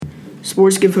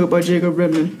Sports Give Hope by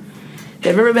JacobR.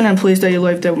 Have you ever been in a place in your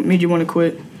life that made you want to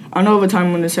quit? I know of a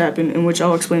time when this happened, in which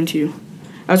I'll explain to you.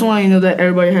 I just want you to know that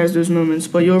everybody has those moments,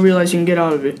 but you'll realize you can get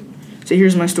out of it. So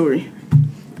here's my story.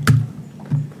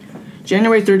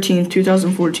 January 13th,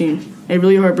 2014, a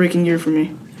really heartbreaking year for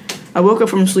me. I woke up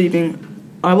from sleeping,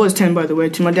 I was 10 by the way,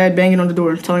 to my dad banging on the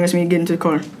door, telling us we need to get into the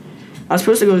car. I was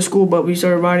supposed to go to school, but we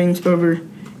started riding over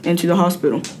into the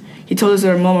hospital. He told us that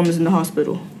our mom was in the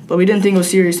hospital, but we didn't think it was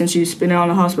serious since she's been out in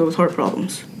the hospital with heart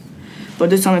problems. But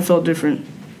this time it felt different.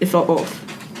 It felt off.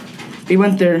 We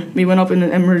went there, we went up in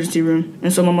the emergency room,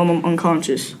 and saw my mom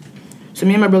unconscious. So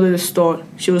me and my brother just thought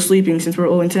she was sleeping since we were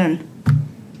only 10.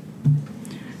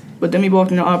 But then we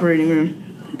walked in the operating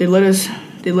room. They let us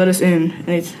in,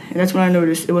 and that's when I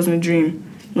noticed it wasn't a dream,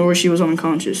 nor was she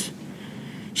unconscious.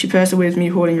 She passed away with me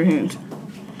holding her hand.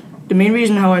 The main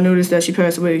reason how I noticed that she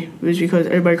passed away was because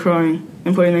everybody crying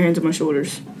and putting their hands on my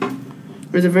shoulders.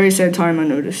 It was a very sad time, I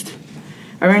noticed.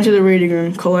 I ran to the waiting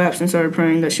room, collapsed, and started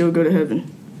praying that she would go to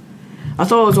heaven. I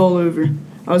thought it was all over.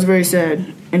 I was very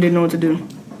sad and didn't know what to do.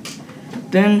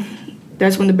 Then,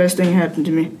 that's when the best thing happened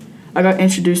to me. I got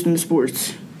introduced into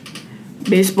sports.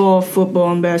 Baseball,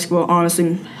 football, and basketball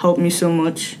honestly helped me so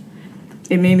much.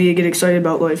 It made me get excited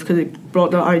about life because it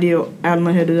brought the idea out of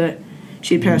my head that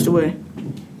she had passed away.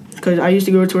 Because I used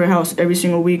to go to her house every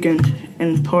single weekend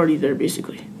and party there,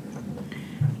 basically.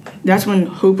 That's when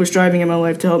hope was driving in my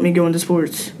life to help me go into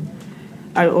sports.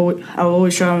 I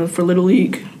always try for Little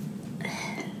League,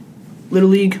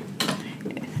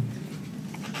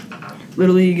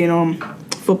 and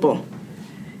football.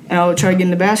 And I would try to get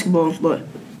into basketball, but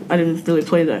I didn't really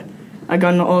play that. I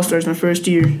got into All-Stars my first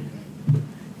year,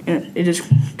 and it just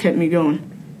kept me going.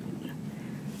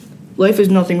 Life is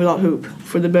nothing without hope,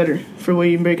 for the better, for what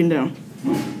you're breaking down.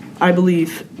 I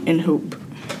believe in hope.